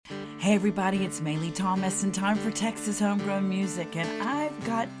Hey everybody, it's Maylee Thomas and time for Texas Homegrown Music, and I've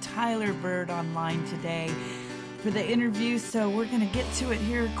got Tyler Byrd online today for the interview, so we're going to get to it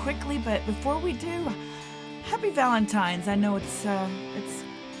here quickly. But before we do, happy Valentine's. I know it's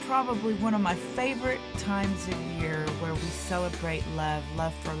probably one of my favorite times of year where we celebrate love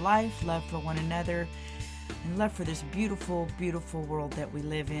for life, love for one another, and love for this beautiful, beautiful world that we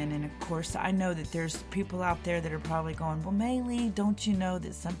live in. And of course, I know that there's people out there that are probably going, well, Maylee, don't you know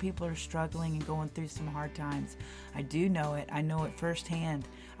that some people are struggling and going through some hard times? I do know it. I know it firsthand.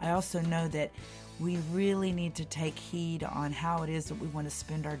 I also know that we really need to take heed on how it is that we want to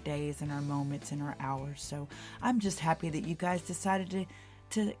spend our days and our moments and our hours. So I'm just happy that you guys decided to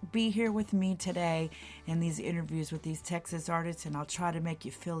be here with me today in these interviews with these Texas artists, and I'll try to make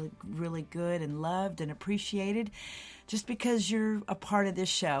you feel really good and loved and appreciated just because you're a part of this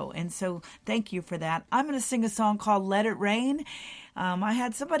show. And so thank you for that. I'm going to sing a song called Let It Rain. I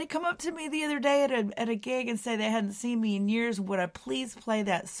had somebody come up to me the other day at a gig and say they hadn't seen me in years. Would I please play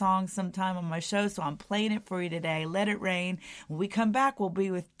that song sometime on my show? So I'm playing it for you today. Let It Rain. When we come back, we'll be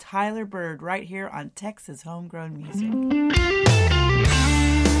with Tyler Byrd right here on Texas Homegrown Music.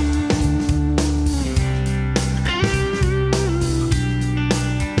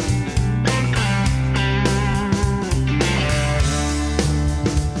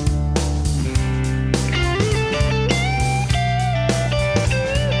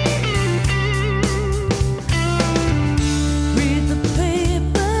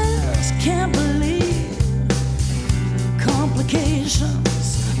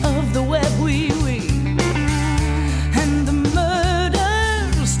 Of the web we weave, and the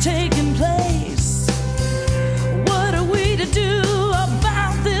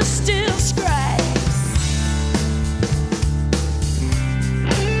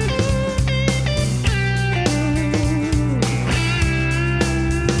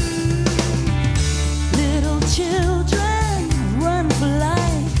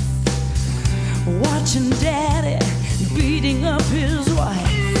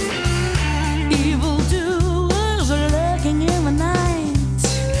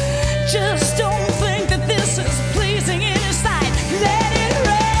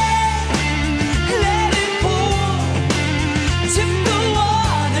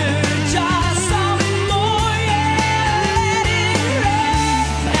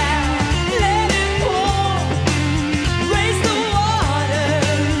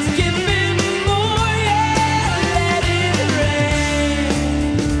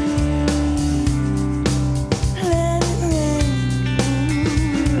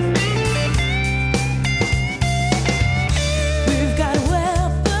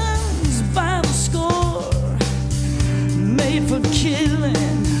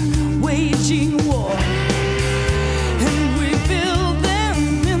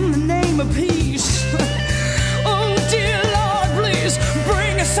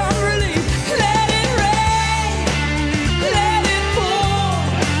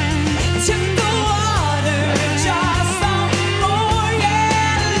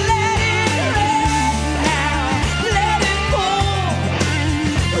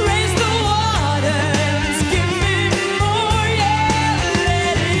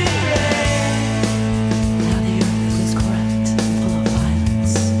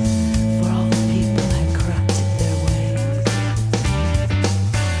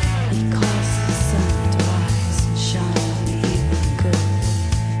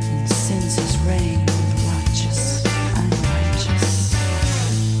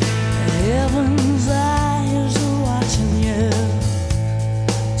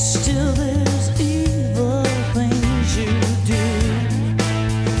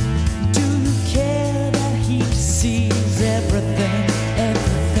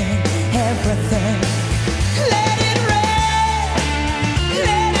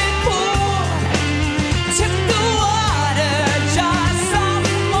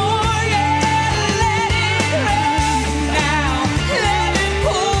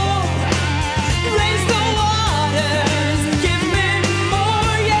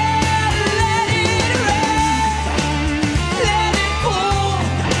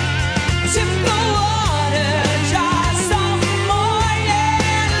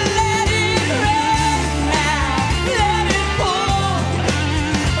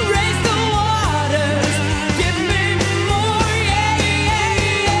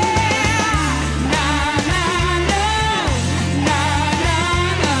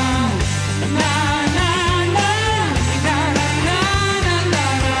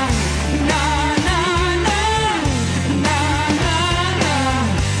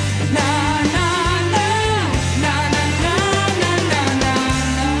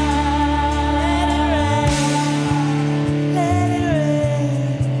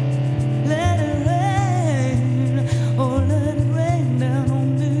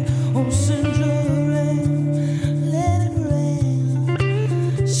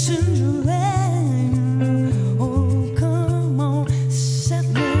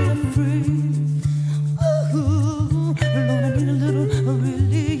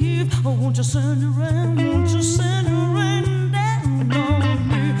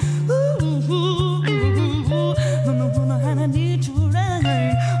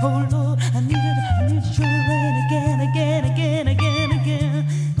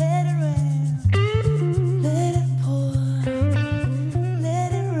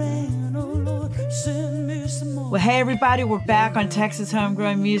Well, hey, everybody, we're back on Texas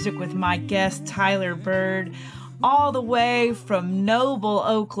Homegrown Music with my guest, Tyler Byrd, all the way from Noble,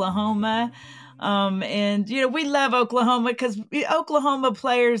 Oklahoma. And we love Oklahoma because Oklahoma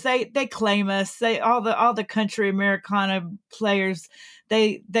players, they claim us. All the country Americana players,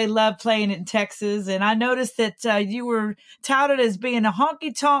 they love playing in Texas. And I noticed that you were touted as being a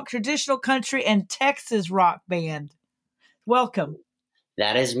honky tonk traditional country and Texas rock band. Welcome.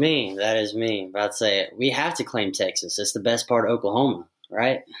 That is me. That is me. But I'd say we have to claim Texas. It's the best part of Oklahoma,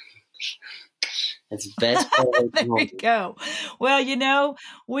 right? It's the best part of Oklahoma. There you go. Well,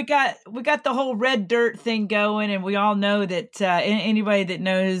 we got the whole red dirt thing going, and we all know that anybody that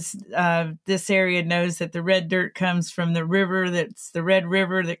knows this area knows that the red dirt comes from the river. That's the Red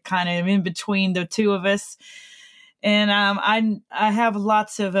River that kind of in between the two of us. And I have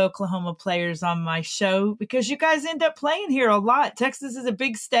lots of Oklahoma players on my show because you guys end up playing here a lot. Texas is a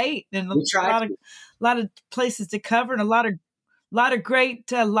big state and a lot of places to cover and a lot of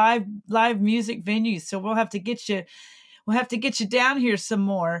great live music venues. So we'll have to get you down here some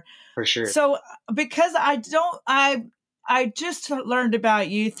more for sure. So because I just learned about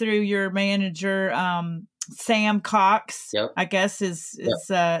you through your manager Sam Cox. Yep. I guess is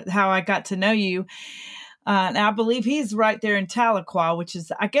how I got to know you. And I believe he's right there in Tahlequah, which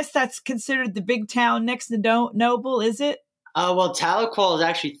is, I guess that's considered the big town next to Noble, is it? Well, Tahlequah is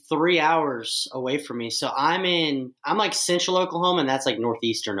actually 3 hours away from me. So I'm like central Oklahoma, and that's like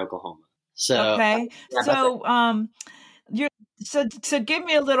northeastern Oklahoma. So okay. So give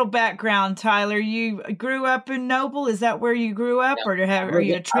me a little background, Tyler. You grew up in Noble. Is that where you grew up, or are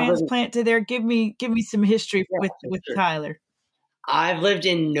you a transplant to there? Give me some history with sure. Tyler. I've lived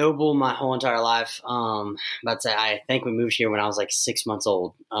in Noble my whole entire life. I think we moved here when I was like 6 months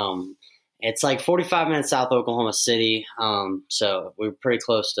old. It's like 45 minutes south of Oklahoma City. So we're pretty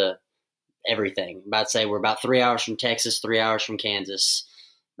close to everything. We're about 3 hours from Texas, 3 hours from Kansas,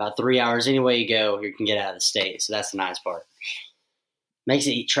 about 3 hours any way you go, you can get out of the state. So that's the nice part. Makes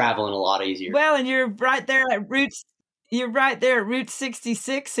it traveling a lot easier. Well, and you're right there at Route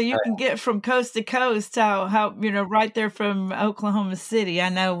 66, so you can get from coast to coast. How right there from Oklahoma City. I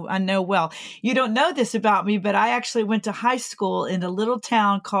know well. You don't know this about me, but I actually went to high school in a little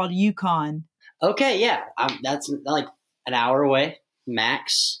town called Yukon. Okay, yeah, that's like an hour away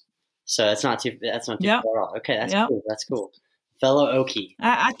max. So that's not too far off. Okay, that's cool. That's cool. Fellow Okie.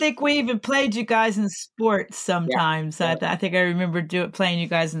 I think we even played you guys in sports sometimes. Yeah. I think I remember playing you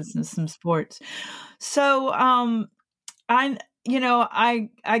guys in some sports. So I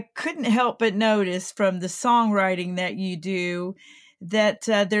couldn't help but notice from the songwriting that you do that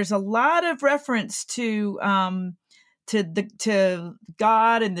there's a lot of reference to God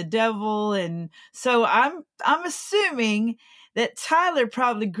and the devil, and so I'm assuming that Tyler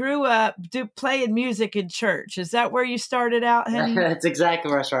probably grew up playing music in church. Is that where you started out, honey? That's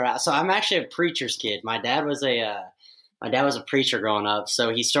exactly where I started out. So I'm actually a preacher's kid. My dad was a preacher growing up,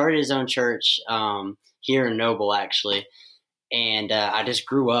 so he started his own church here in Noble, actually. And I just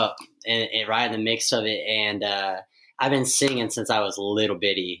grew up right in the mix of it. And I've been singing since I was a little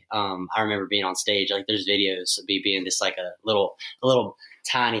bitty. I remember being on stage. Like there's videos of me being just like a little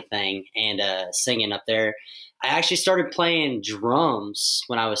tiny thing and singing up there. I actually started playing drums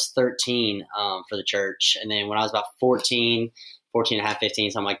when I was 13 for the church. And then when I was about 14 and a half, 15,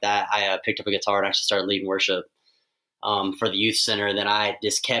 something like that, I picked up a guitar and actually started leading worship for the youth center. Then I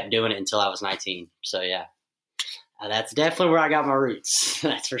just kept doing it until I was 19. So, yeah. That's definitely where I got my roots.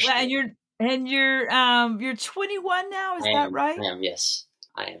 That's for sure. And you're 21 now, is that right? I am, yes.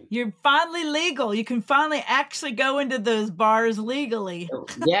 I am. You're finally legal. You can finally actually go into those bars legally.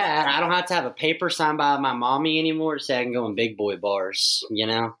 Yeah, I don't have to have a paper signed by my mommy anymore to say I can go in big boy bars.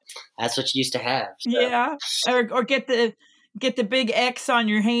 That's what you used to have. So. Yeah, or get the big X on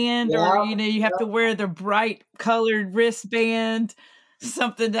your hand, or you have to wear the bright colored wristband.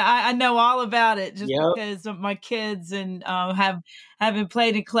 Something that I know all about it just because of my kids and having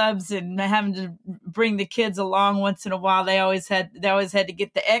played in clubs and having to bring the kids along once in a while. They always had to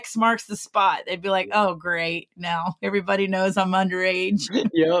get the X marks the spot. They'd be like, "Oh, great! Now everybody knows I'm underage."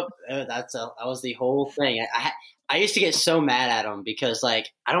 Yep, that was the whole thing. I used to get so mad at them because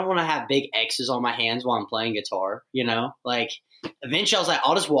like I don't want to have big X's on my hands while I'm playing guitar. Like eventually I was like,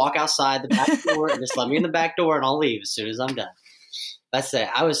 I'll just walk outside the back door and just let me in the back door and I'll leave as soon as I'm done. That's it.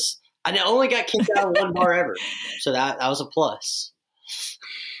 I only got kicked out of one bar ever, so that was a plus.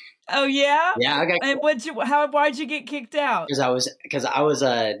 Oh yeah, yeah. I got. And why'd you get kicked out? Because I was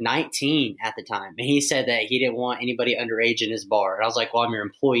 19 at the time, and he said that he didn't want anybody underage in his bar, and I was like, "Well, I'm your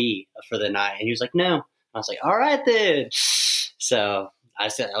employee for the night," and he was like, "No." I was like, "All right then." So I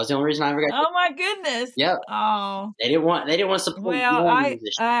said that was the only reason I ever got. Oh my goodness. Yeah, Oh. they didn't want to support Well, young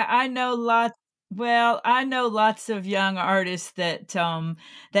musicians. I know lots. Well, I know lots of young artists that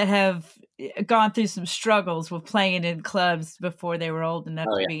have gone through some struggles with playing in clubs before they were old enough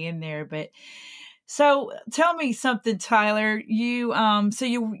Oh to yeah. be in there. But so tell me something, Tyler. You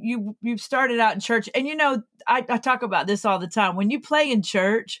started out in church, and I talk about this all the time. When you play in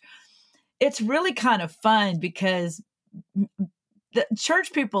church, it's really kind of fun because the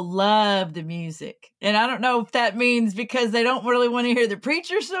church people love the music. And I don't know if that means because they don't really want to hear the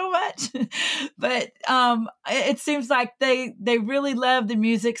preacher so much, but it seems like they really love the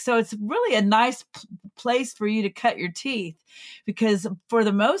music. So it's really a nice place for you to cut your teeth because for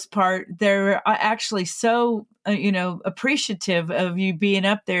the most part, they're actually so, appreciative of you being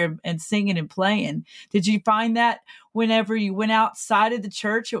up there and singing and playing. Did you find that whenever you went outside of the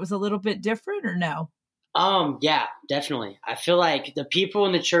church, it was a little bit different or no? Yeah, definitely. I feel like the people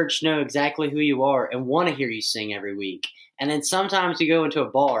in the church know exactly who you are and want to hear you sing every week. And then sometimes you go into a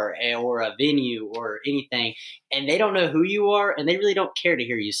bar or a venue or anything, and they don't know who you are, and they really don't care to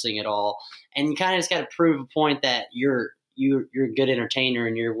hear you sing at all. And you kind of just got to prove a point that you're a good entertainer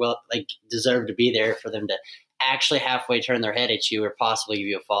and you're deserve to be there for them to actually halfway turn their head at you or possibly give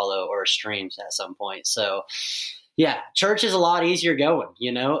you a follow or a streams at some point. So yeah, church is a lot easier going,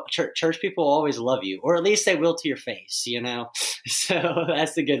 church people always love you, or at least they will to your face. So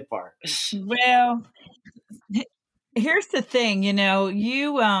that's the good part. Well, here's the thing,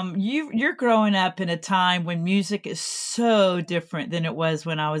 you're growing up in a time when music is so different than it was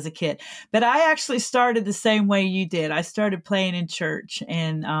when I was a kid. But I actually started the same way you did. I started playing in church,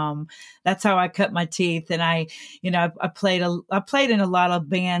 and that's how I cut my teeth. And I played in a lot of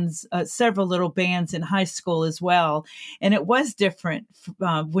bands, several little bands in high school as well. And it was different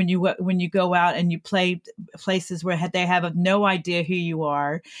when you go out and you play places where they have no idea who you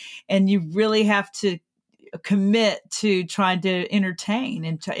are, and you really have to commit to trying to entertain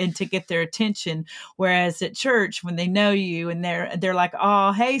and to get their attention. Whereas at church, when they know you and they're like,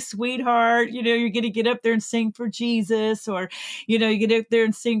 oh, hey, sweetheart, you're going to get up there and sing for Jesus, or, you get up there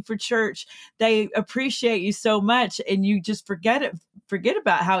and sing for church. They appreciate you so much, and you just forget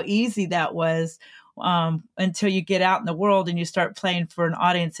about how easy that was until you get out in the world and you start playing for an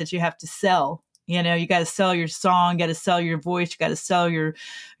audience that you have to sell. You got to sell your song, got to sell your voice, you got to sell your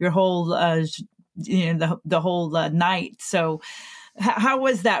whole the whole night. So how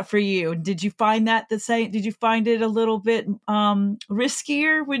was that for you? Did you find that the same? Did you find it a little bit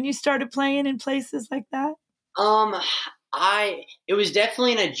riskier when you started playing in places like that? It was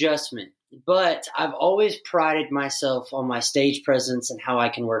definitely an adjustment, but I've always prided myself on my stage presence and how I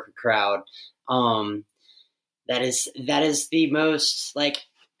can work a crowd. That is the most,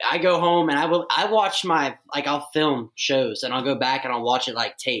 I go home and I watch I'll film shows and I'll go back and I'll watch it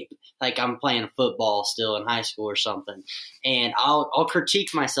like tape. Like I'm playing football still in high school or something. And I'll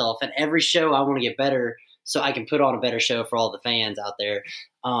critique myself, and every show I want to get better so I can put on a better show for all the fans out there.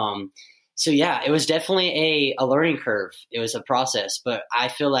 So yeah, it was definitely a learning curve. It was a process, but I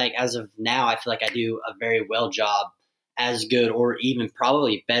feel like as of now, I feel like I do a very well job, as good or even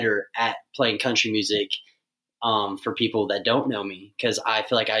probably better at playing country music for people that don't know me, because I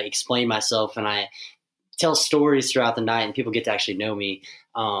feel like I explain myself and I tell stories throughout the night and people get to actually know me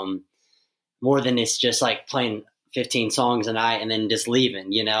more than it's just like playing 15 songs a night and then just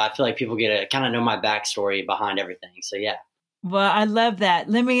leaving. I feel like people get to kind of know my backstory behind everything. So yeah. Well, I love that.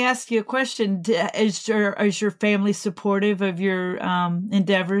 Let me ask you a question. Is your family supportive of your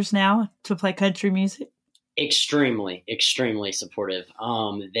endeavors now to play country music? Extremely, extremely supportive.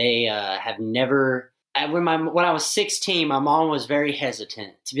 They have never. When I was 16, my mom was very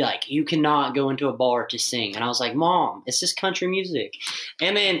hesitant to be like, "You cannot go into a bar to sing," and I was like, "Mom, it's just country music."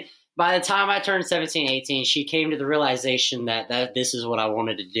 And then by the time I turned 17, 18, she came to the realization that this is what I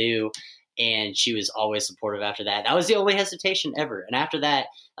wanted to do. And she was always supportive after that. That was the only hesitation ever. And after that,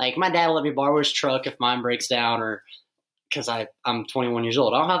 my dad let me borrow his truck if mine breaks down, or because I'm 21 years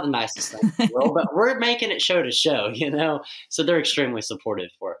old. I don't have the nicest thing in the world, but we're making it show to show, So they're extremely supportive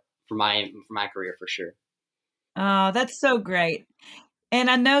for my career for sure. Oh, that's so great. And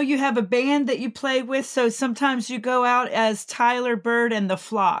I know you have a band that you play with, so sometimes you go out as Tyler, Byrd, and the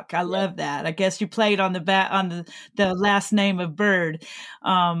Flock. I love that. I guess you played on the last name of Byrd.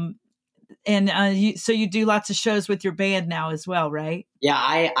 So you do lots of shows with your band now as well, right? Yeah,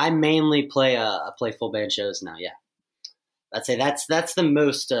 I mainly play full band shows now. Yeah, I'd say that's the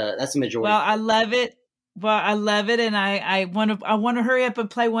most that's the majority. Well, I love it. And I want to hurry up and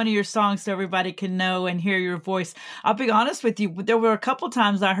play one of your songs so everybody can know and hear your voice. I'll be honest with you. There were a couple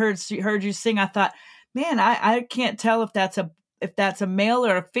times I heard you sing. I thought, man, I can't tell if that's if that's a male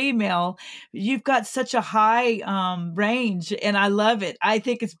or a female. You've got such a high range, and I love it. I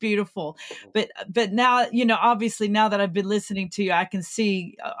think it's beautiful. But now, obviously, now that I've been listening to you, I can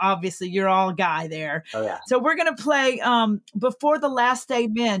see, obviously, you're all a guy there. Oh, yeah. So we're going to play Before the Last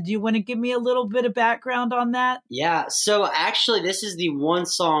Amen. Do you want to give me a little bit of background on that? Yeah. So actually, this is the one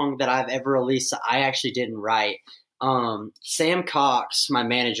song that I've ever released that I actually didn't write. Sam Cox, my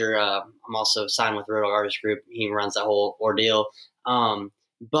manager, I'm also signed with Road Artist Group. He runs that whole ordeal.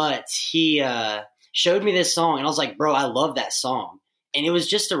 But he showed me this song, and I was like, bro, I love that song. And it was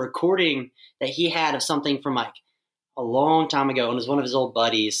just a recording that he had of something from like a long time ago. And it was one of his old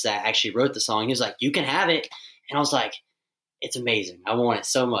buddies that actually wrote the song. He was like, you can have it. And I was like, it's amazing. I want it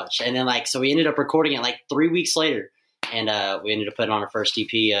so much. And then so we ended up recording it like 3 weeks later. And we ended up putting on our first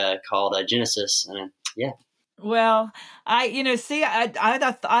EP called Genesis. And yeah. Well, I'd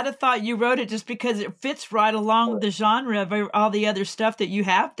have thought you wrote it just because it fits right along with the genre of all the other stuff that you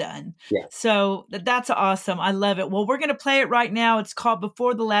have done. Yeah. So that's awesome. I love it. Well, we're going to play it right now. It's called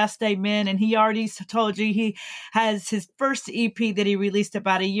Before the Last Amen. And he already told you he has his first EP that he released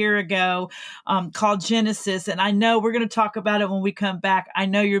about a year ago called Genesis. And I know we're going to talk about it when we come back. I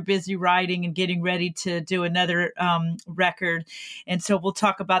know you're busy writing and getting ready to do another record. And so we'll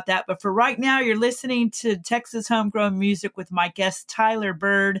talk about that. But for right now, you're listening to Texas Homegrown Music with my guest Tyler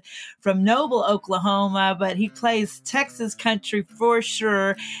Byrd from Noble, Oklahoma, but he plays Texas country for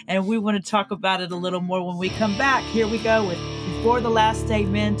sure, and we want to talk about it a little more when we come back. Here we go with Before the Last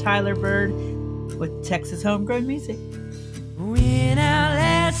Amen, Tyler Byrd with Texas Homegrown Music. Went out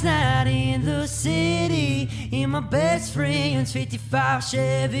last night in the city in my best friend's 55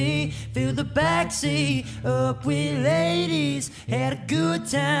 Chevy. Filled the backseat up with ladies. Had a good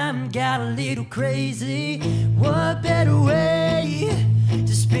time, got a little crazy. What better way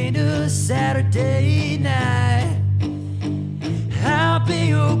to spend a Saturday night? I'll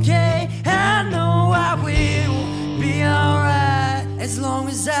be okay, I know I will be alright. As long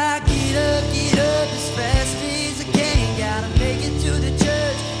as I get up as fast as I can. Gotta make it to the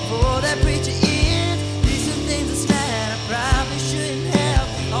church before that preacher ends. These are things that I probably shouldn't have.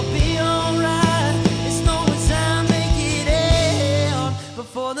 I'll be alright as long as I make it out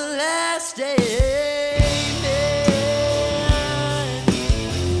before the last day.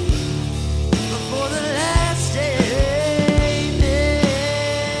 Before the last day.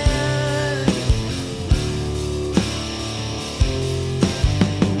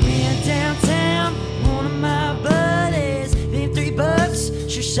 Went downtown, one of my buddies, $3,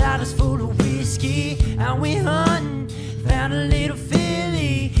 sure shot us full of whiskey. I went hunting, found a little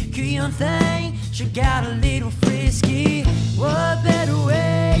filly, Creole thing, sure got a little frisky. What better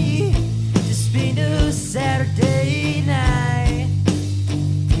way to spend a Saturday night?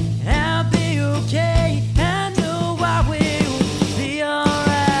 I'll be okay, I know I will be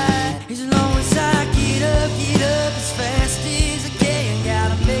alright. As long as I get up as fast as I can.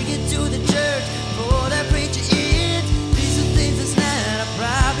 Gotta make it to the church before that preacher ends. These are things that I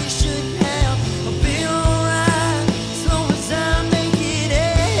probably shouldn't have. I'll be alright as long as I make it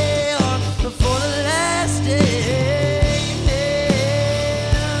out before the last day.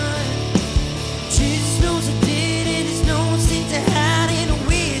 Jesus knows I did it. There's no one seems to hide in a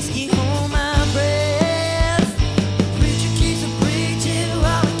whiskey. Hold my breath. Preacher keeps on preaching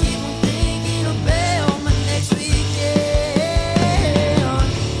while I keep on thinking about my next weekend.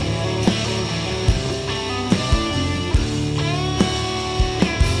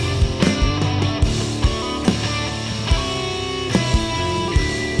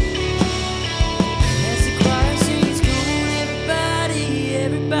 As the choir sings, come on everybody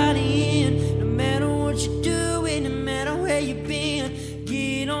in. No matter what you're doing, no matter where you've been,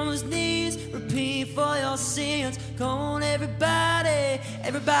 get on those knees, repent for your sins. Come on everybody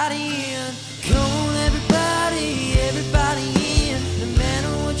in. Come on everybody in. No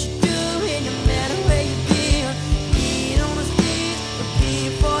matter what you're doing, no matter where you've been, get on those knees,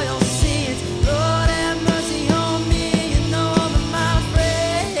 repent for your sins. Lord have mercy on me and all of my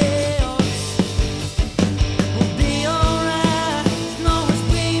friends. We'll be alright as long as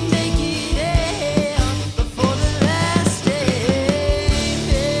we make it out before the last day.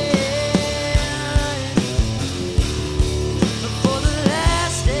 Before the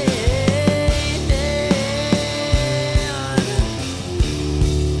last day.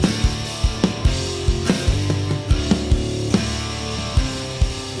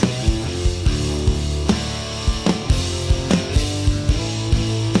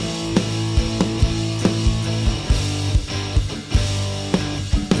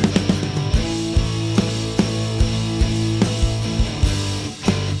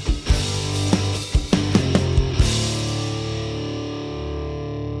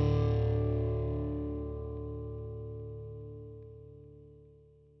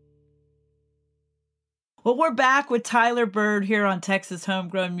 Well, we're back with Tyler Byrd here on Texas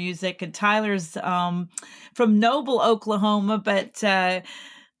Homegrown Music, and Tyler's from Noble, Oklahoma, but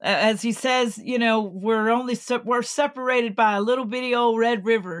as he says, we're separated by a little bitty old Red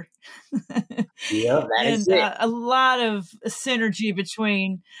River. Yeah, that is And it. a lot of synergy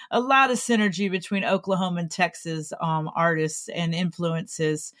between Oklahoma and Texas artists and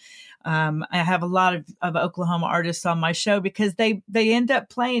influences. I have a lot of Oklahoma artists on my show because they end up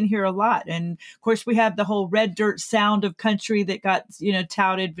playing here a lot. And of course, we have the whole red dirt sound of country that got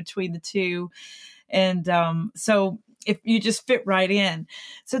touted between the two, and so if you just fit right in.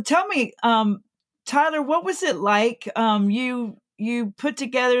 So tell me, Tyler, what was it like? You put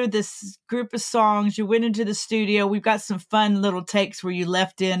together this group of songs. You went into the studio. We've got some fun little takes where you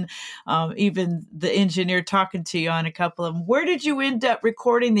left in even the engineer talking to you on a couple of them. Where did you end up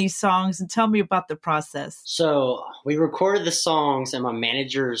recording these songs? And tell me about the process. So we recorded the songs in my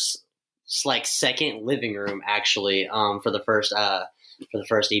manager's second living room, actually, for the first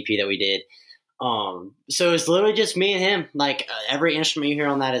EP that we did. So it's literally just me and him. Every instrument you hear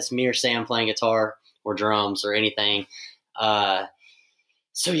on that is me or Sam playing guitar or drums or anything.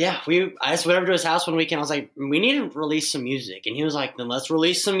 So yeah, I just went over to his house one weekend. I was like, we need to release some music. And he was like, then let's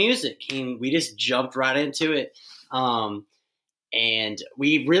release some music. And we just jumped right into it. And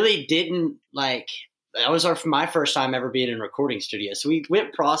we really didn't that was my first time ever being in a recording studio. So we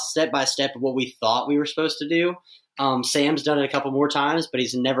went step by step of what we thought we were supposed to do. Sam's done it a couple more times, but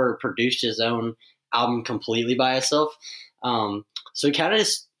he's never produced his own album completely by himself. So we kind of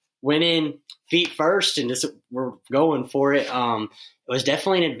just went in feet first and just we're going for it. It was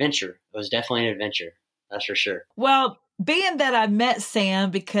definitely an adventure. That's for sure. Well, being that I met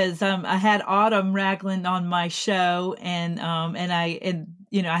Sam because I had Autumn Ragland on my show, and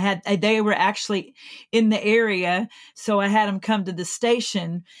they were actually in the area, so I had them come to the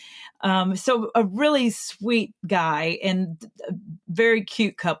station. So a really sweet guy and a very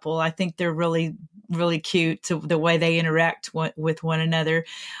cute couple. I think they're really, really cute to the way they interact with one another.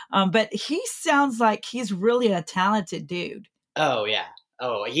 But he sounds like he's really a talented dude. Oh yeah.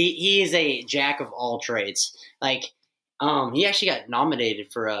 Oh, he is a jack of all trades. He actually got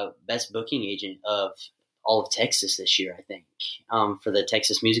nominated for a best booking agent of all of Texas this year, I think, for the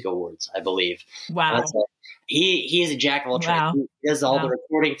Texas Music Awards, I believe. Wow. He is a jack of all trades. Wow. He does all the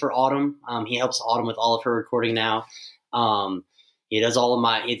recording for Autumn. He helps Autumn with all of her recording now. He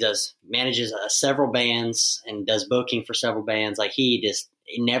manages several bands and does booking for several bands. He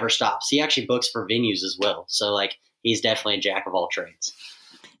never stops. He actually books for venues as well. So he's definitely a jack of all trades.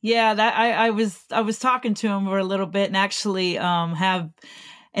 Yeah, I was talking to him for a little bit, and actually I'm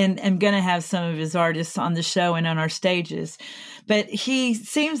going to have some of his artists on the show and on our stages. But he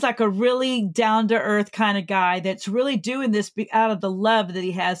seems like a really down-to-earth kind of guy that's really doing this out of the love that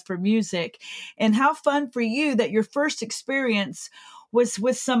he has for music. And how fun for you that your first experience was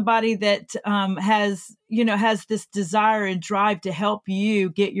with somebody that has this desire and drive to help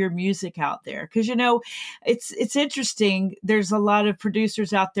you get your music out there. Because, it's interesting. There's a lot of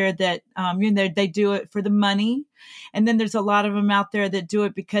producers out there that, they do it for the money. And then there's a lot of them out there that do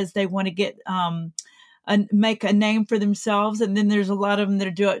it because they want to get make a name for themselves. And then there's a lot of them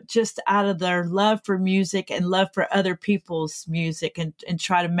that do it just out of their love for music and love for other people's music and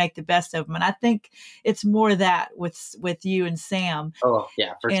try to make the best of them. And I think it's more that with you and Sam. Oh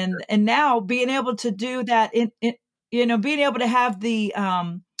yeah, for sure. And now being able to do that being able to have the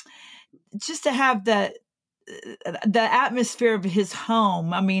just to have the atmosphere of his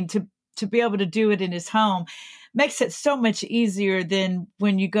home. I mean, to be able to do it in his home makes it so much easier than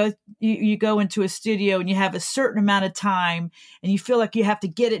when you go into a studio and you have a certain amount of time and you feel like you have to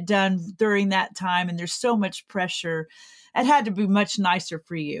get it done during that time and there's so much pressure. It had to be much nicer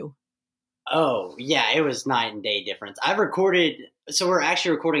for you. Oh yeah, it was night and day difference. So we're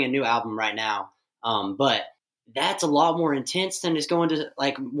actually recording a new album right now, but that's a lot more intense than just going to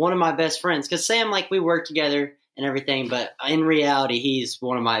one of my best friends. Because Sam, we work together and everything, but in reality, he's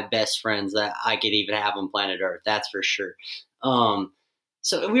one of my best friends that I could even have on planet Earth. That's for sure.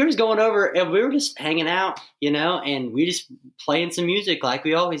 So we were just going over and we were just hanging out, and we just playing some music like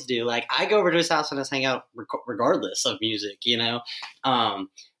we always do. I go over to his house and just hang out regardless of music,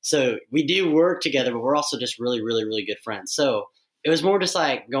 So we do work together, but we're also just really, really, really good friends. So it was more just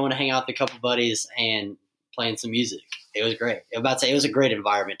going to hang out with a couple buddies and playing some music. It was great. I'm about to say it was a great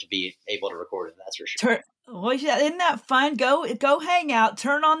environment to be able to record it. That's for sure. Well, yeah, isn't that fun? Go hang out,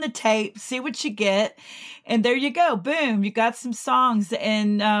 turn on the tape, see what you get, and there you go. Boom, you got some songs,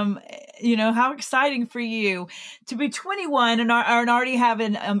 and how exciting for you to be 21 and already have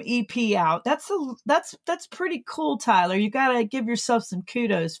an EP out. That's pretty cool, Tyler. You got to give yourself some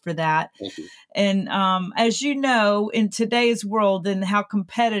kudos for that. Thank you. And as you know, in today's world and how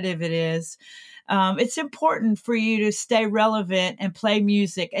competitive it is, it's important for you to stay relevant and play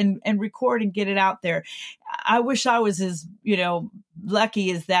music and record and get it out there. I wish I was as, lucky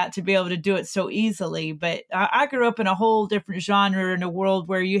as that to be able to do it so easily. But I grew up in a whole different genre in a world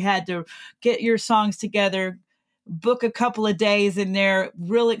where you had to get your songs together, book a couple of days in there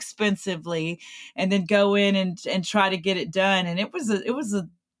real expensively, and then go in and try to get it done. And it was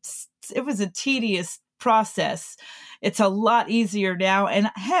a tedious process. It's a lot easier now. And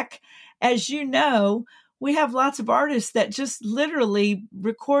heck, as you know, we have lots of artists that just literally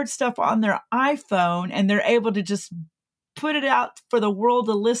record stuff on their iPhone and they're able to just put it out for the world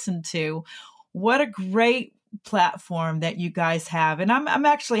to listen to. What a great platform that you guys have. And I'm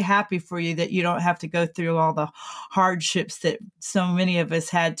actually happy for you that you don't have to go through all the hardships that so many of us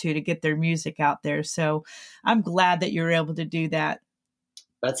had to get their music out there. So I'm glad that you're able to do that.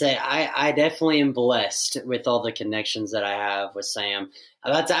 I'd say I definitely am blessed with all the connections that I have with Sam.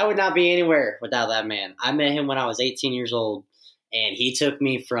 I would not be anywhere without that man. I met him when I was 18 years old, and he took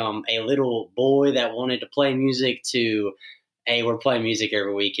me from a little boy that wanted to play music to, hey, we're playing music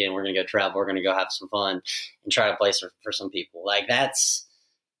every weekend. We're going to go travel. We're going to go have some fun and try to play for some people. Like that's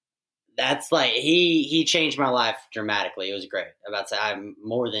like he changed my life dramatically. It was great. I'm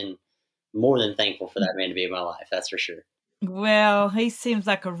more than thankful for that man to be in my life. That's for sure. Well, he seems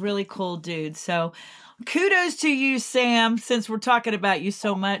like a really cool dude. So kudos to you, Sam, since we're talking about you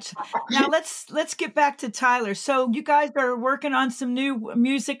so much. Now let's get back to Tyler. So you guys are working on some new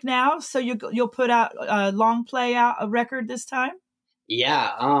music now. So you'll put out a long play out a record this time?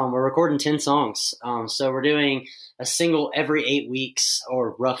 Yeah, we're recording 10 songs. So we're doing a single every 8 weeks,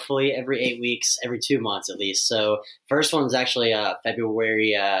 or roughly every 8 weeks, every 2 months at least. So first one's actually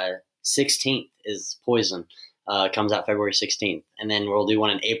February 16th is Poison. Comes out February 16th. And then we'll do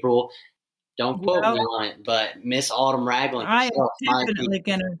one in April. Don't quote me on it, but Miss Autumn Ragland. I am definitely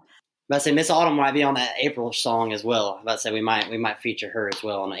going to. I say Miss Autumn might be on that April song as well. I'm about to say we might feature her as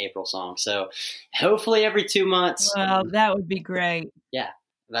well on the April song. So hopefully every 2 months. Well, that would be great. Yeah.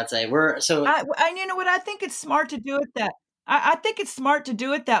 That's say we're so. And you know what? I think it's smart to do it that. I think it's smart to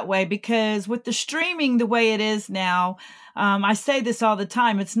do it that way because with the streaming the way it is now, I say this all the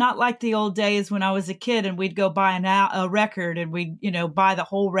time. It's not like the old days when I was a kid and we'd go buy a record and we'd, buy the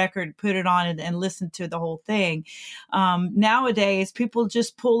whole record, put it on and listen to the whole thing. Nowadays, people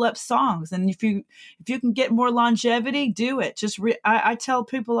just pull up songs. And if you can get more longevity, do it. I tell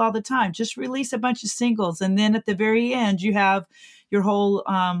people all the time, just release a bunch of singles. And then at the very end, you have your whole,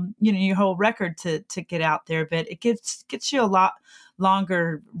 your whole record to get out there, but it gets you a lot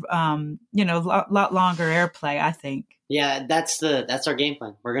longer, lot longer airplay, I think. Yeah, that's our game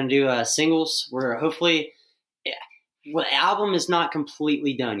plan. We're going to do singles. We're hopefully, well, the album is not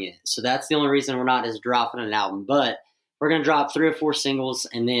completely done yet. So that's the only reason we're not just dropping an album, but we're going to drop 3 or 4 singles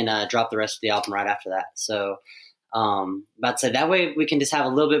and then drop the rest of the album right after that. So, about to say that way we can just have a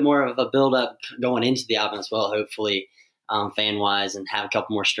little bit more of a build up going into the album as well, hopefully. Fan wise, and have a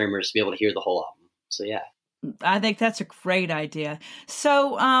couple more streamers to be able to hear the whole album. So yeah, I think that's a great idea.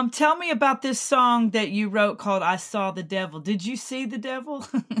 So tell me about this song that you wrote called "I Saw the Devil." Did you see the devil?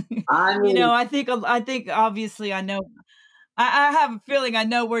 I mean, I think obviously I know. I have a feeling I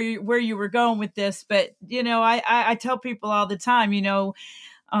know where you were going with this, but I tell people all the time,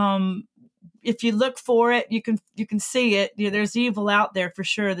 if you look for it, you can see it. There's evil out there for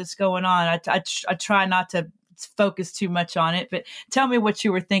sure that's going on. I try not to focus too much on it, but tell me what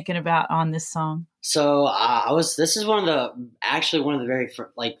you were thinking about on this song. So this is one of the very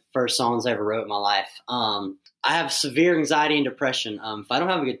first songs I ever wrote in my life. I have severe anxiety and depression. If I don't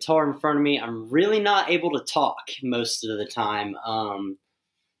have a guitar in front of me, I'm really not able to talk most of the time.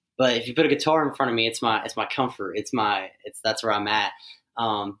 But if you put a guitar in front of me, it's my comfort. That's where I'm at.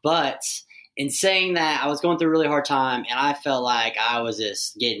 But in saying that, I was going through a really hard time, and I felt like I was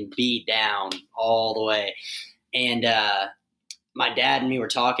just getting beat down all the way. And my dad and me were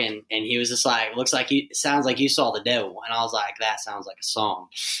talking, and he was just like, sounds like you saw the devil. And I was like, that sounds like a song.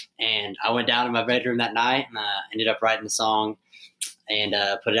 And I went down to my bedroom that night and ended up writing the song and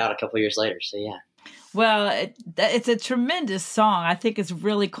put it out a couple years later. So, yeah. Well, it's a tremendous song. I think it's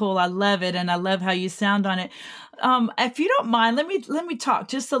really cool. I love it, and I love how you sound on it. if you don't mind, let me talk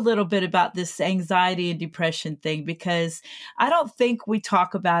just a little bit about this anxiety and depression thing, because I don't think we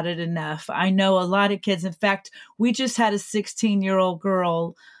talk about it enough. I know a lot of kids. In fact, we just had a 16-year-old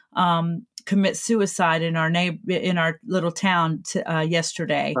girl commit suicide in our little town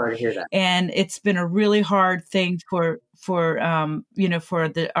yesterday. Sorry to hear that. And it's been a really hard thing for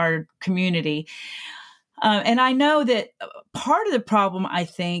our community. And I know that part of the problem, I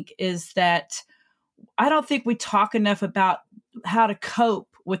think, is that I don't think we talk enough about how to cope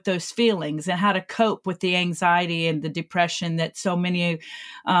with those feelings and how to cope with the anxiety and the depression that so many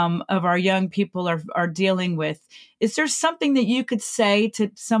of our young people are dealing with. Is there something that you could say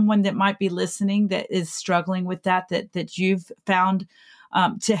to someone that might be listening that is struggling with that you've found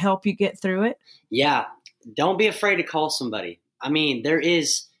to help you get through it? Yeah. Don't be afraid to call somebody. I mean,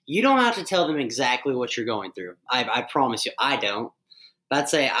 you don't have to tell them exactly what you're going through. I promise you, I don't.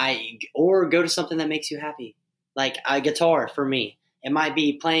 But or go to something that makes you happy. Like a guitar for me. It might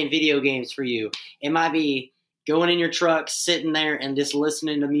be playing video games for you. It might be going in your truck, sitting there and just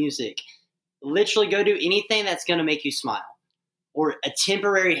listening to music. Literally go do anything that's going to make you smile. Or a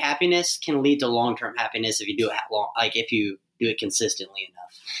temporary happiness can lead to long-term happiness if you do it consistently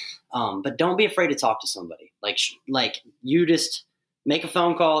enough. But don't be afraid to talk to somebody. Like you just make a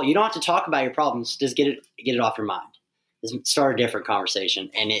phone call. You don't have to talk about your problems. Just get it off your mind. Just start a different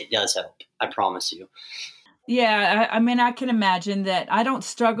conversation, and it does help. I promise you. Yeah, I mean, I can imagine that. I don't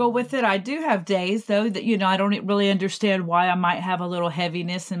struggle with it. I do have days, though, that, I don't really understand why I might have a little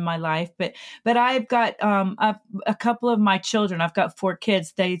heaviness in my life. But I've got a couple of my children. I've got 4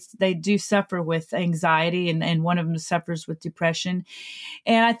 kids. They do suffer with anxiety, and one of them suffers with depression.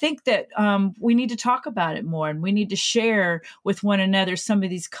 And I think that we need to talk about it more, and we need to share with one another some of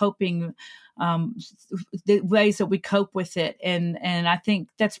these coping the ways that we cope with it. And I think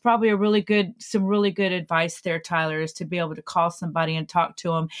that's probably some really good advice there, Tyler, is to be able to call somebody and talk to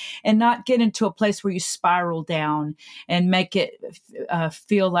them and not get into a place where you spiral down and make it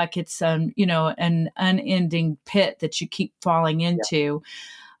feel like it's, an unending pit that you keep falling into.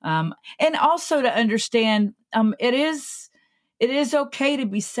 Yeah. And also to understand, it is okay to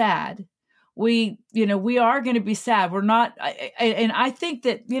be sad. We are going to be sad. We're not. And I think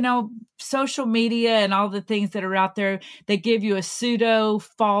that, social media and all the things that are out there, they give you a pseudo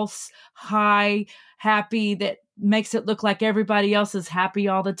false high happy that makes it look like everybody else is happy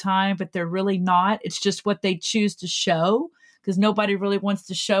all the time, but they're really not. It's just what they choose to show, because nobody really wants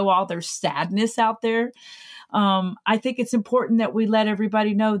to show all their sadness out there. I think it's important that we let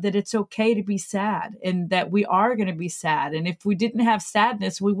everybody know that it's okay to be sad and that we are going to be sad. And if we didn't have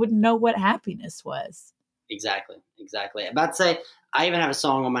sadness, we wouldn't know what happiness was. Exactly. I'm about to say, I even have a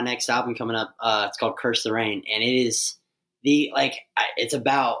song on my next album coming up. It's called Curse the Rain. And it is it's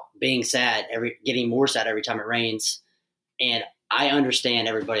about being sad, getting more sad every time it rains. And I understand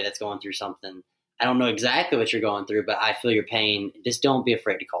everybody that's going through something. I don't know exactly what you're going through, but I feel your pain. Just don't be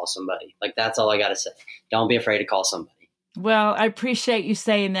afraid to call somebody. That's all I got to say. Don't be afraid to call somebody. Well, I appreciate you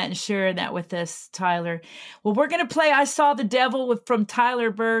saying that and sharing that with us, Tyler. Well, we're going to play I Saw the Devil from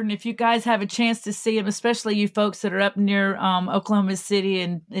Tyler Byrd. And if you guys have a chance to see him, especially you folks that are up near Oklahoma City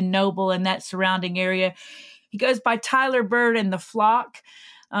and Noble and that surrounding area, he goes by Tyler Byrd and the Flock.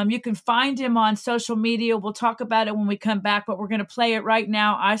 You can find him on social media. We'll talk about it when we come back, but we're going to play it right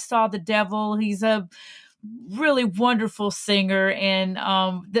now. I Saw the Devil. He's a really wonderful singer, and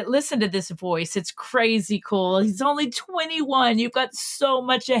listen to this voice. It's crazy cool. He's only 21. You've got so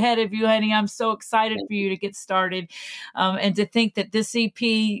much ahead of you, honey. I'm so excited for you to get started, and to think that this EP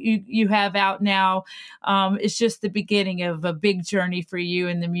you have out now is just the beginning of a big journey for you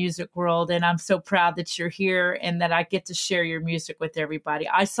in the music world. And I'm so proud that you're here and that I get to share your music with everybody.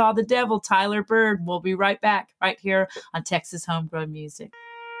 I Saw the Devil, Tyler Byrd. We'll be right back right here on Texas Homegrown Music.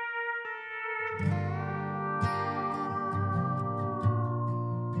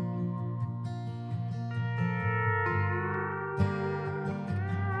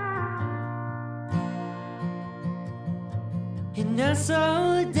 And I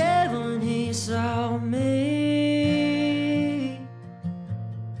saw the devil and he saw me.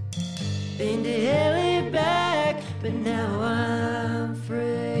 Been to hell and back, but now I'm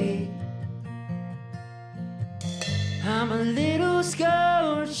free. I'm a little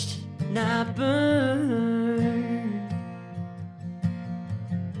scorched, not burned.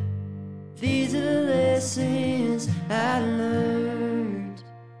 These are the lessons I learned.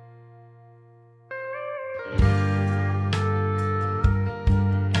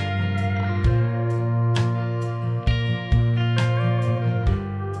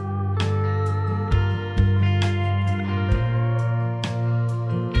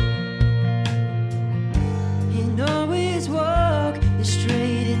 And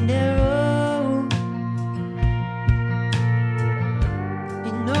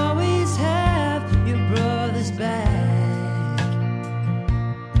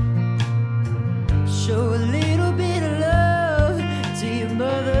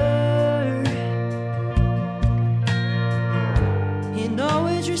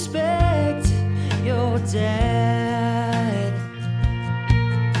always respect your dad.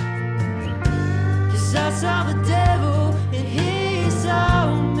 'Cause I saw the devil and he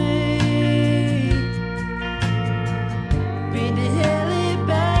saw me. Been to hell and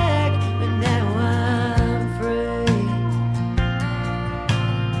back, but now I'm free.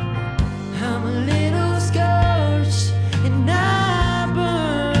 I'm a little scorched and I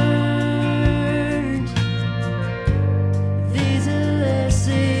burned. These are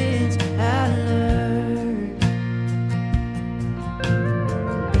lessons I learned.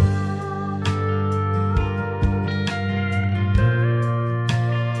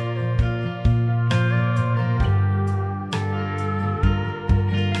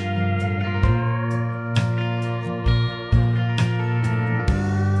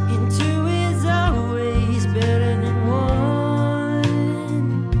 And two is always better than one.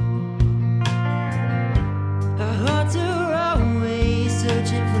 Our hearts are always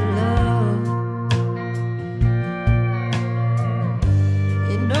searching for love.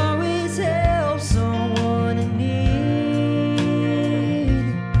 It always helps someone in need.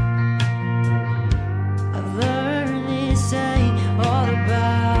 I've learned this ain't all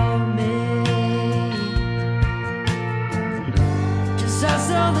about me. 'Cause I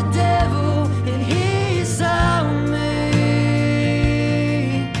saw the devil and he saw me.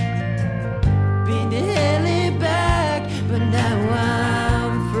 Been to hell and back, but now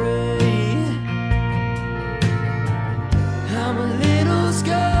I'm free. I'm a little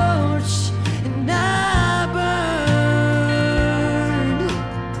scorched and I burned.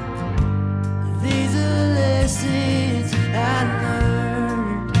 These are lessons I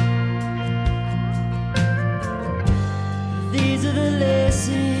learned. These are the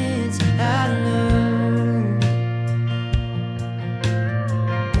lessons I learned.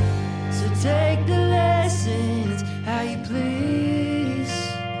 So take the lessons how you please.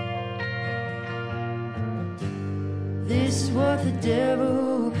 This is what the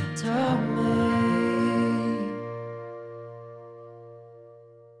devil taught me.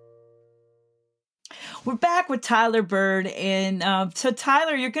 We're back with Tyler Byrd. And so,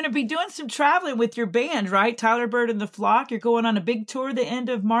 Tyler, you're going to be doing some traveling with your band, right? Tyler Byrd and the Flock. You're going on a big tour the end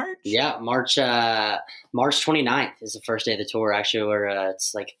of March? Yeah, March 29th is the first day of the tour. Actually, where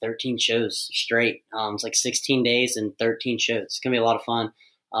it's like 13 shows straight. It's like 16 days and 13 shows. It's gonna be a lot of fun.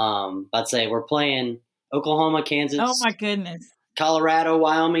 I'd say we're playing Oklahoma, Kansas, Oh, my goodness. Colorado,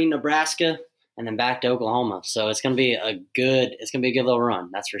 Wyoming, Nebraska, and then back to Oklahoma. So it's gonna be a good little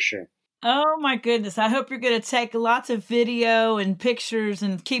run. That's for sure. Oh my goodness. I hope you're going to take lots of video and pictures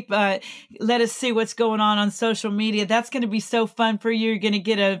and keep, let us see what's going on social media. That's going to be so fun for you. You're going to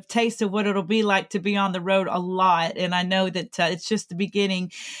get a taste of what it'll be like to be on the road a lot. And I know that it's just the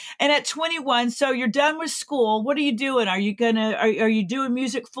beginning. And at 21, so you're done with school. What are you doing? Are you doing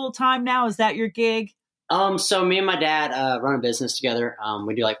music full time now? Is that your gig? So me and my dad run a business together.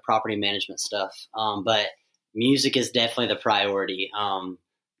 We do like property management stuff. But music is definitely the priority.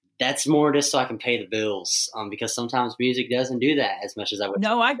 That's more just so I can pay the bills, because sometimes music doesn't do that as much as I would.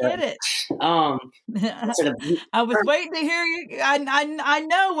 No, I get it. I was waiting to hear you. I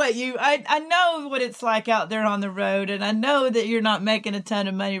know I know what it's like out there on the road, and I know that you're not making a ton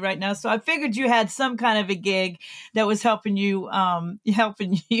of money right now. So I figured you had some kind of a gig that was helping you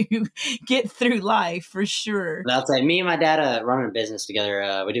get through life for sure. I'll say me and my dad run a business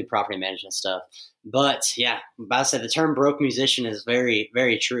together. We do property management stuff. But yeah, I'm about to say the term broke musician is very,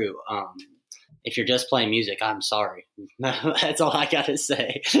 very true. If you're just playing music, I'm sorry. That's all I got to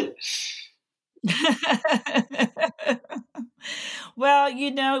say. Well,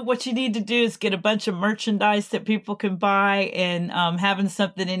 what you need to do is get a bunch of merchandise that people can buy, and having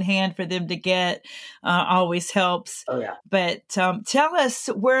something in hand for them to get always helps. Oh, yeah. But tell us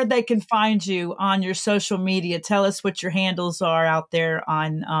where they can find you on your social media. Tell us what your handles are out there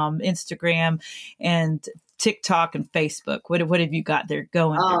on Instagram and TikTok and Facebook. What have you got there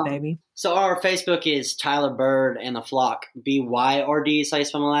going there, baby? So our Facebook is Tyler Byrd and the Flock, BYRD is how you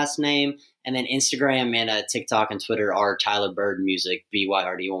spell my last name. And then Instagram and TikTok and Twitter are Tyler Byrd Music,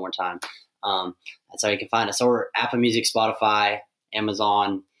 BYRD, one more time. That's how you can find us. Or Apple Music, Spotify,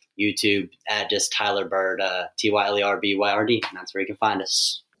 Amazon, YouTube, at just Tyler Byrd, TYLERBYRD. And that's where you can find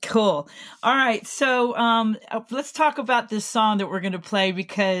us. Cool. All right. So let's talk about this song that we're going to play,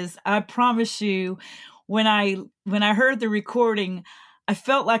 because I promise you, when I heard the recording, I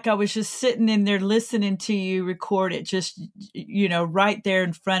felt like I was just sitting in there listening to you record it, just, right there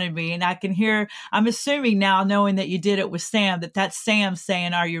in front of me. And I can hear, I'm assuming now, knowing that you did it with Sam, that's Sam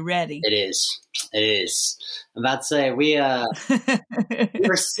saying, "Are you ready?" It is. I'm about to say, we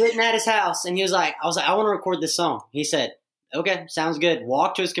were sitting at his house, and I was like, I want to record this song. He said, okay, sounds good.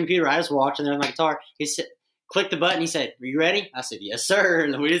 Walked to his computer. I just walked in there with my guitar. He said, clicked the button. He said, "Are you ready?" I said, "Yes, sir."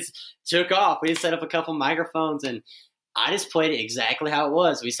 And we just took off. We just set up a couple microphones, and I just played it exactly how it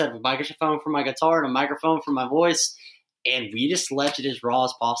was. We set up a microphone for my guitar and a microphone for my voice, and we just left it as raw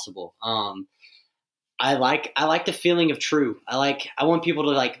as possible. I like the feeling of true. I want people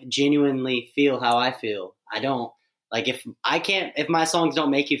to like genuinely feel how I feel. I don't like if my songs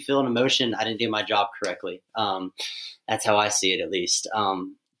don't make you feel an emotion, I didn't do my job correctly. That's how I see it, at least.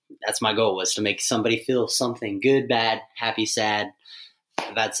 That's my goal, was to make somebody feel something good, bad, happy, sad.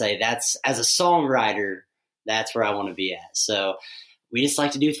 I'd say that's, as a songwriter, that's where I want to be at. So we just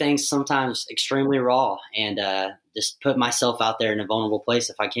like to do things sometimes extremely raw and just put myself out there in a vulnerable place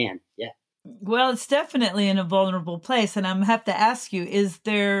if I can. Yeah. Well, it's definitely in a vulnerable place. And I'm have to ask you,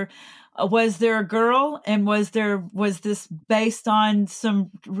 was there a girl, and was this based on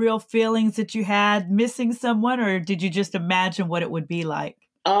some real feelings that you had missing someone, or did you just imagine what it would be like?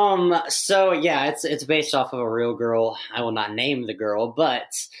 So yeah, it's based off of a real girl. I will not name the girl, but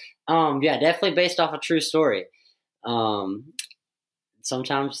yeah, definitely based off a true story.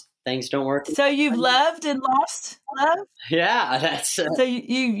 Sometimes things don't work. So you've loved and lost love? Yeah, that's So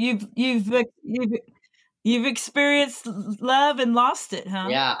you've experienced love and lost it, huh?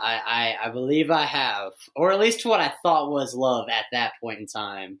 yeah, I believe I have, or at least what I thought was love at that point in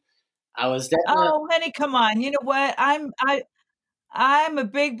time. I was definitely. Oh, honey, come on. You know what? I'm a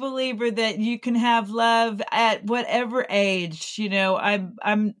big believer that you can have love at whatever age. You know,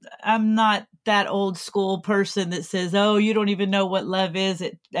 I'm not that old school person that says, "Oh, you don't even know what love is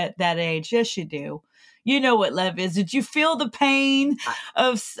at that age." Yes, you do. You know what love is. Did you feel the pain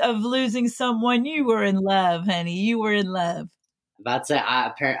of losing someone? You were in love, honey. You were in love. About to say,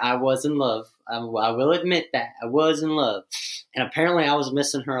 I was in love. I will admit that I was in love, and apparently I was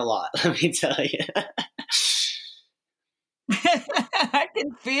missing her a lot. Let me tell you. I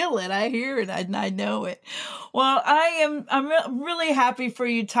can feel it. I hear it. I know it. Well, I'm really happy for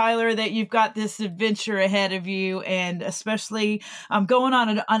you, Tyler, that you've got this adventure ahead of you, and especially going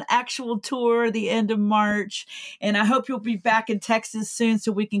on an actual tour the end of March. And I hope you'll be back in Texas soon,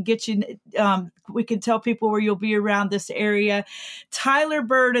 so we can get you. We can tell people where you'll be around this area. Tyler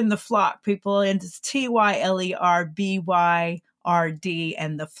Byrd and the Flock, people, and it's TYLERBYRD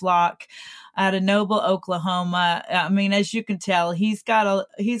and the Flock, out of Noble, Oklahoma. I mean, as you can tell, he's got a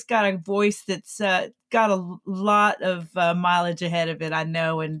voice that's got a lot of mileage ahead of it, I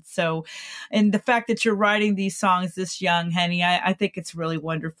know. And the fact that you're writing these songs this young, honey, I think it's really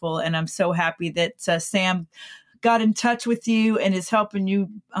wonderful. And I'm so happy that Sam got in touch with you and is helping you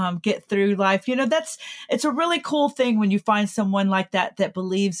get through life. You know, it's a really cool thing when you find someone like that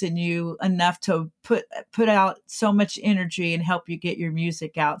believes in you enough to put out so much energy and help you get your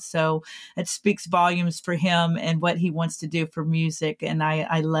music out. So it speaks volumes for him and what he wants to do for music. And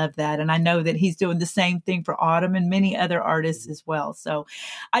I love that. And I know that he's doing the same thing for Autumn and many other artists as well. So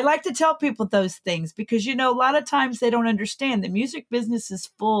I like to tell people those things because, you know, a lot of times they don't understand the music business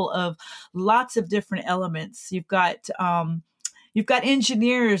is full of lots of different elements. You've got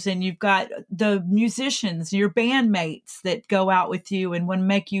engineers and you've got the musicians, your bandmates that go out with you and want to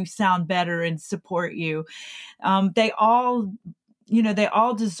make you sound better and support you. They all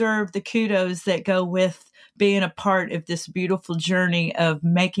deserve the kudos that go with being a part of this beautiful journey of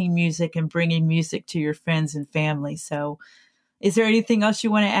making music and bringing music to your friends and family. So is there anything else you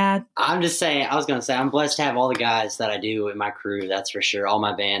want to add? I was going to say, I'm blessed to have all the guys that I do in my crew. That's for sure. All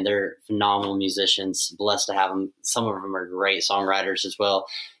my band, they're phenomenal musicians. Blessed to have them. Some of them are great songwriters as well.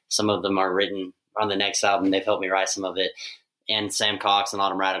 Some of them are written on the next album. They've helped me write some of it. And Sam Cox and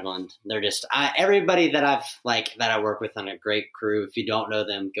Autumn Radical. And they're just, everybody that that I work with on a great crew. If you don't know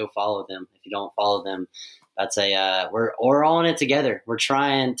them, go follow them. If you don't follow them, I'd say, we're all in it together. We're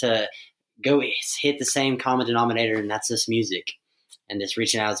trying to go hit the same common denominator, and that's this music, and just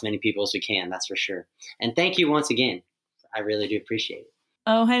reaching out as many people as we can. That's for sure. And thank you once again. I really do appreciate it.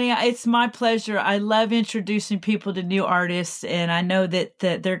 Oh, honey, it's my pleasure. I love introducing people to new artists, and I know that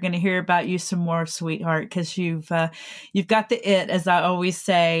they're going to hear about you some more, sweetheart, because you've got the it, as I always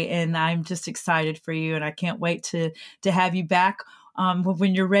say, and I'm just excited for you, and I can't wait to have you back.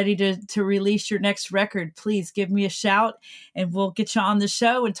 When you're ready to release your next record, please give me a shout and we'll get you on the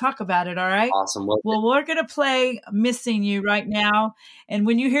show and talk about it. All right. Awesome. Well, we're going to play Missing You right now. And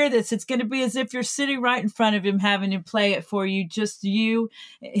when you hear this, it's going to be as if you're sitting right in front of him, having him play it for you, just you,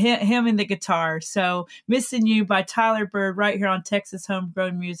 him and the guitar. So Missing You by Tyler Byrd right here on Texas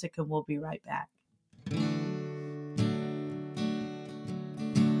Homegrown Music. And we'll be right back.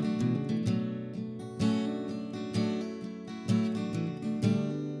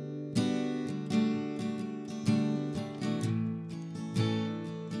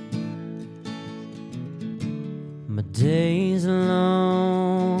 My days are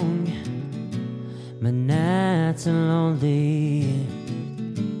long, my nights are lonely.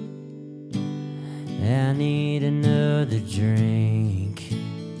 I need another drink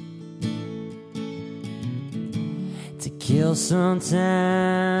to kill some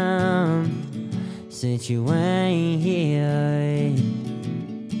time, since you ain't here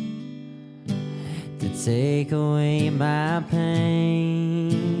to take away my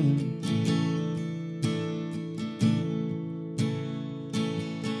pain.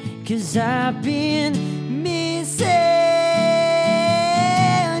 'Cause I've been missing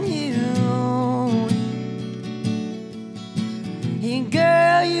you, and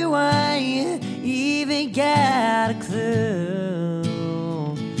girl, you ain't even got a clue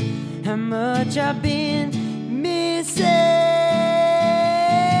how much I've been missing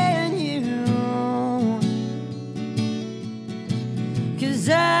you. 'Cause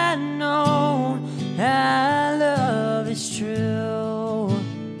I know our love is true.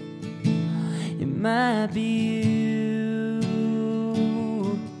 It might be you.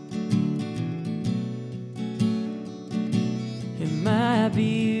 It might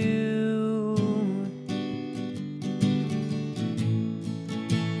be you.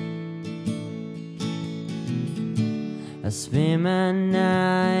 I spend my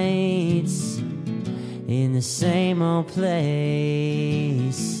nights in the same old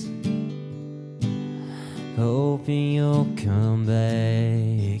place, hoping you'll come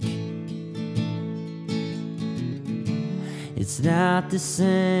back. It's not the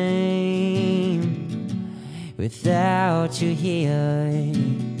same without you here.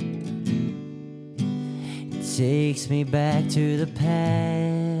 It takes me back to the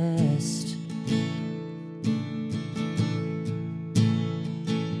past.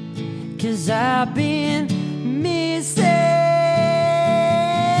 'Cause I've been missing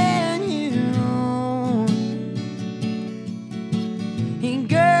you, and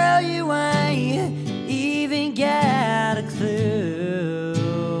girl, you ain't even got a clue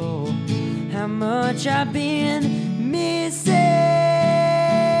how much I've been missing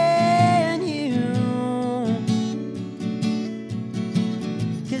you.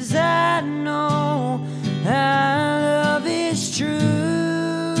 'Cause I know our love is true.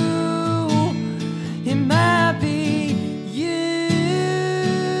 It might be you,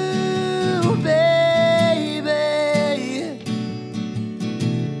 baby.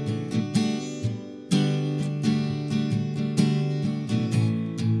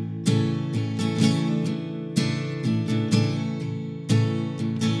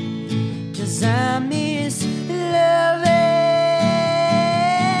 'Cause I miss loving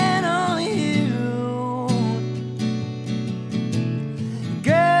on you.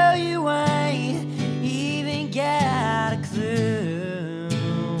 Girl, you ain't even got a clue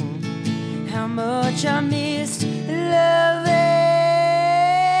how much I missed loving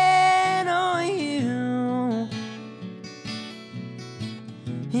on you.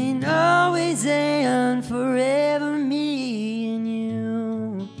 And always and forever me and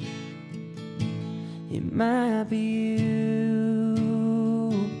you. It might be you.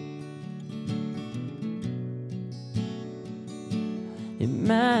 It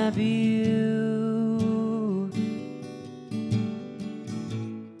might be you.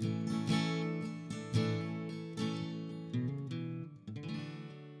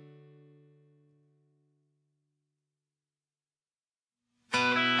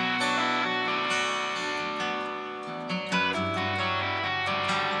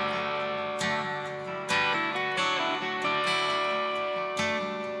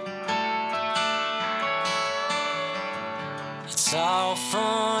 It's all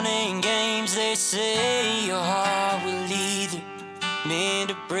fun and games, they say. Your heart will either mend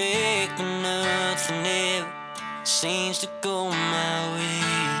to break, but nothing ever seems to go my way.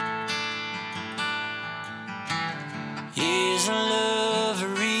 Isn't love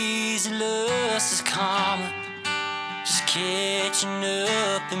or easy lust is common, just catching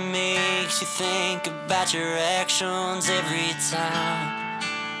up. It makes you think about your actions every time.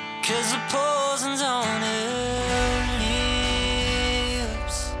 'Cause the poison's on her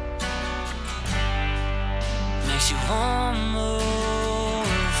lips, makes you want more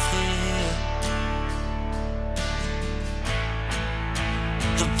of it.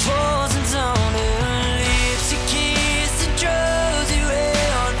 The poison's on her lips, you kiss and draws you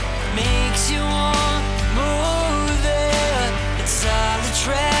out, makes you want more of it. It's all a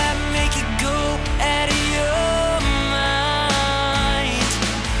trap, make you go out of your mind.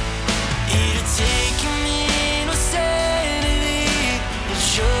 It'll take you in with sanity and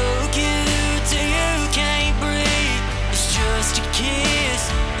choke you till you can't breathe. It's just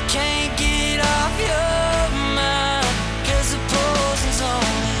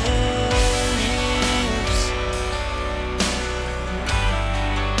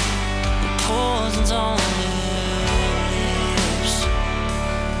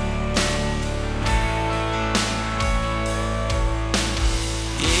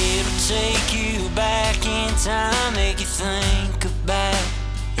time make you think about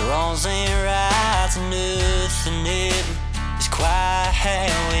your wrongs and rights, and nothing ever is quite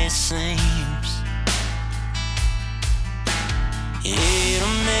how it seems. It'll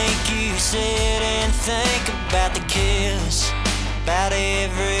make you sit and think about the kiss, about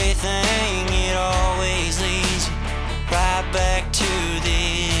everything. It always leads you right back to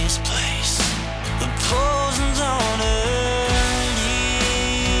this place. The poison's on her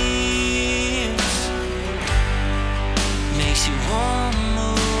lips, makes you want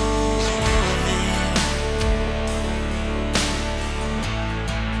more of it.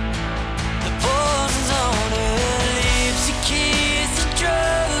 The poison's on her lips, a kiss that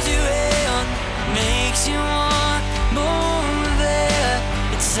draws you in, makes you want more of it.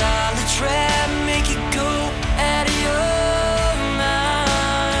 It's all a trap, make you go out of your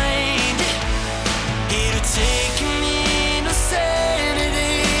mind. It'll take you into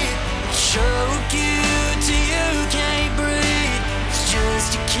sanity, choke you till you can't breathe. It's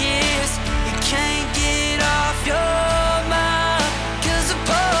just a kiss, you can't get off your mind, 'cause the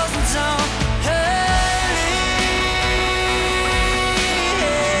poison's on her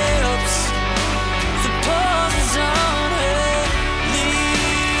lips. The poison's on her lips.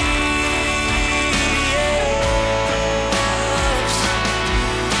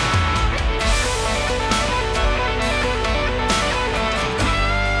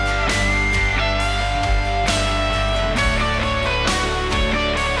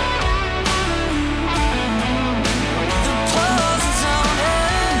 The poison's on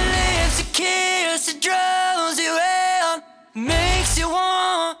her lips, a kiss that draws you in, makes you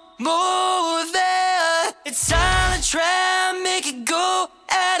want more of it. It's silent trap, make it go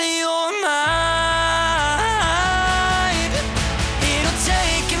out of your mind. It'll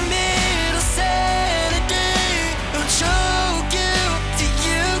take a middle sanity, it'll choke you till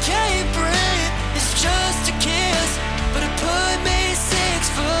you can't breathe. It's just a kiss, but it put me 6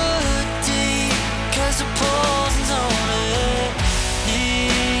 foot deep, 'cause the poison's on her lips.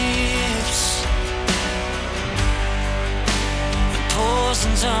 The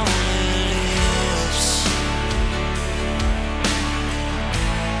poison's on her lips.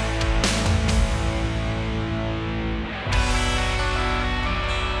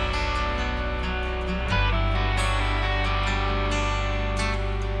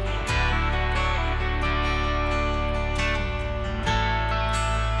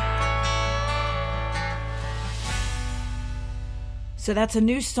 So that's a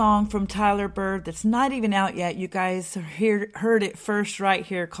new song from Tyler Byrd that's not even out yet. You guys heard it first right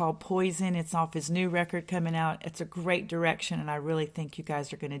here, called Poison. It's off his new record coming out. It's a great direction, and I really think you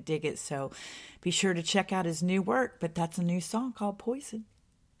guys are going to dig it. So be sure to check out his new work. But that's a new song called Poison.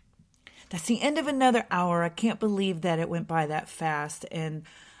 That's the end of another hour. I can't believe that it went by that fast. And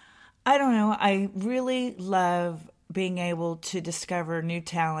I don't know, I really love being able to discover new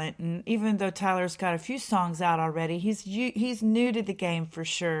talent. And even though Tyler's got a few songs out already, he's new to the game for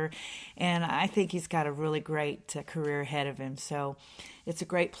sure. And I think he's got a really great career ahead of him. So it's a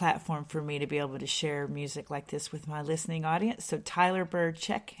great platform for me to be able to share music like this with my listening audience. So Tyler Byrd,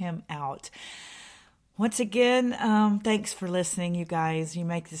 check him out. Once again, thanks for listening, you guys. You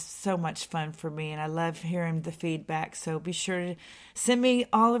make this so much fun for me, and I love hearing the feedback. So be sure to send me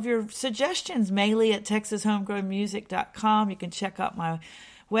all of your suggestions, Maylee at TexasHomegrownMusic.com. You can check out my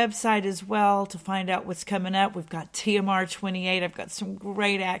website as well to find out what's coming up. We've got TMR 28. I've got some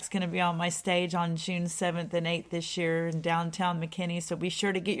great acts going to be on my stage on June 7th and 8th this year in downtown McKinney. So be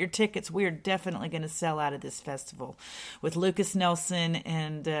sure to get your tickets. We are definitely going to sell out of this festival with Lucas Nelson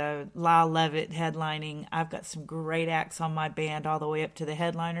and Lyle Levitt headlining. I've got some great acts on my band all the way up to the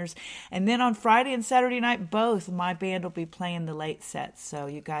headliners. And then on Friday and Saturday night, both, my band will be playing the late sets. So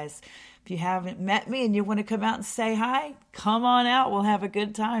you guys, if you haven't met me and you want to come out and say hi, come on out. We'll have a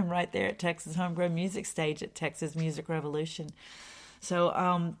good time right there at Texas Homegrown Music Stage at Texas Music Revolution.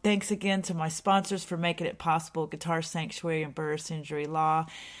 So thanks again to my sponsors for making it possible, Guitar Sanctuary and Burris Injury Law,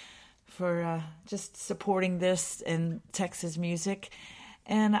 for just supporting this and Texas music.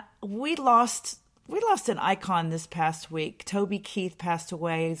 And we lost an icon this past week. Toby Keith passed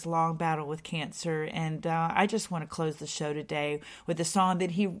away. His long battle with cancer. And I just want to close the show today with a song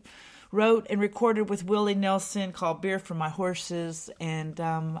that he wrote and recorded with Willie Nelson called Beer for My Horses. And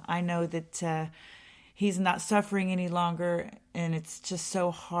I know that he's not suffering any longer. And it's just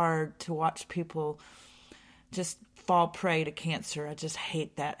so hard to watch people just fall prey to cancer. I just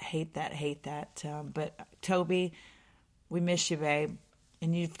hate that. But Toby, we miss you, babe.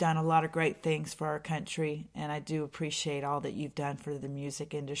 And you've done a lot of great things for our country, and I do appreciate all that you've done for the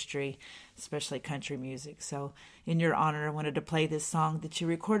music industry, especially country music. So in your honor, I wanted to play this song that you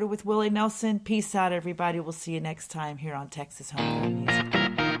recorded with Willie Nelson. Peace out, everybody. We'll see you next time here on Texas Homegrown Music.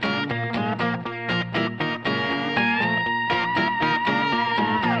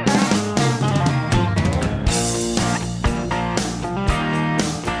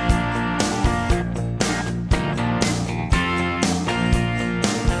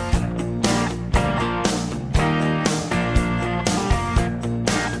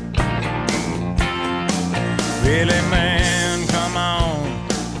 Really, man, come on.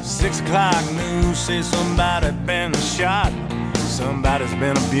 6 o'clock news says somebody been shot. Somebody's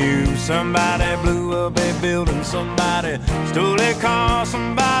been abused. Somebody blew up a building. Somebody stole a car.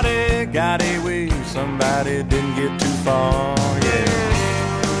 Somebody got away. Somebody didn't get too far.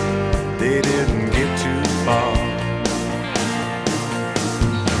 Yeah, they didn't get too far.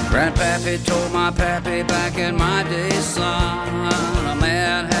 Grandpappy told my pappy back in my day, son, a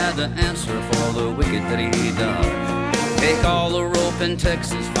man had to answer for the wicked that he done. Take all the rope in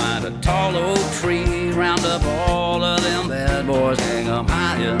Texas, find a tall oak tree, round up all of them bad boys, hang 'em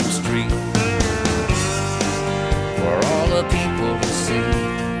high in the street, for all the people to see.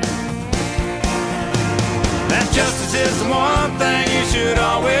 That justice is the one thing you should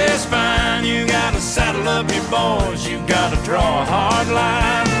always find. You gotta saddle up your boys, you gotta draw a hard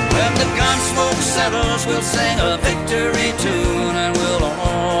line. When the gun smoke settles, we'll sing a victory tune, and we'll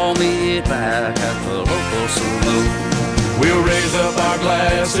all meet back at the local saloon. We'll raise up our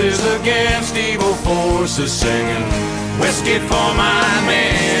glasses against evil forces, singing whiskey for my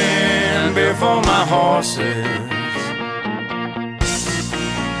men, beer for my horses.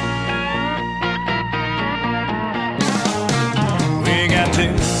 We got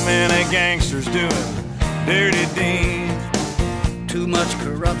too many gangsters doing dirty deeds. Too much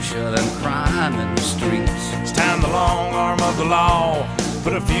corruption and crime in the streets. It's time the long arm of the law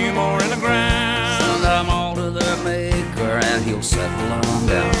put a few more in the ground. Send them all to their maker and he'll settle them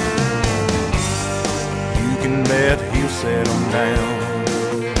down. You can bet he'll settle them down.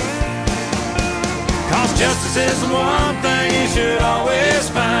 Cause justice is the one thing you should always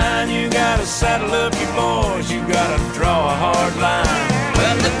find. You gotta saddle up your boys, you gotta draw a hard line.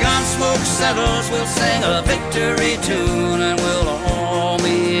 When the gun smoke settles, we'll sing a victory tune, and we'll all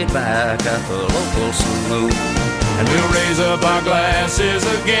meet back at the local saloon. And we'll raise up our glasses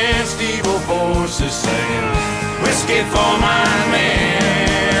against evil forces, singing whiskey for my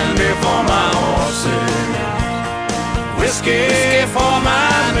men, beer for my horses. Whiskey for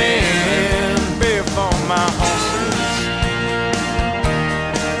my men, beer for my horses.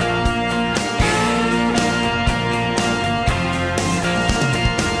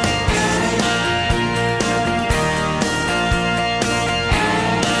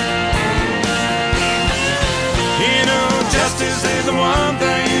 Justice is the one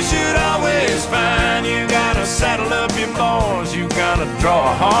thing you should always find. You gotta saddle up your boys, you gotta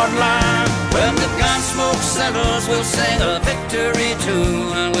draw a hard line. When the gun smoke settles, we'll sing a victory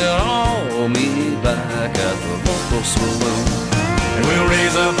tune, and we'll all meet back at the local saloon. And we'll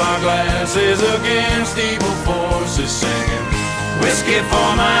raise up our glasses against evil forces, singing whiskey for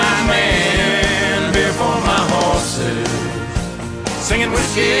my men, beer for my horses. Singing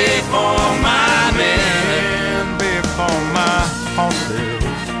whiskey for my men,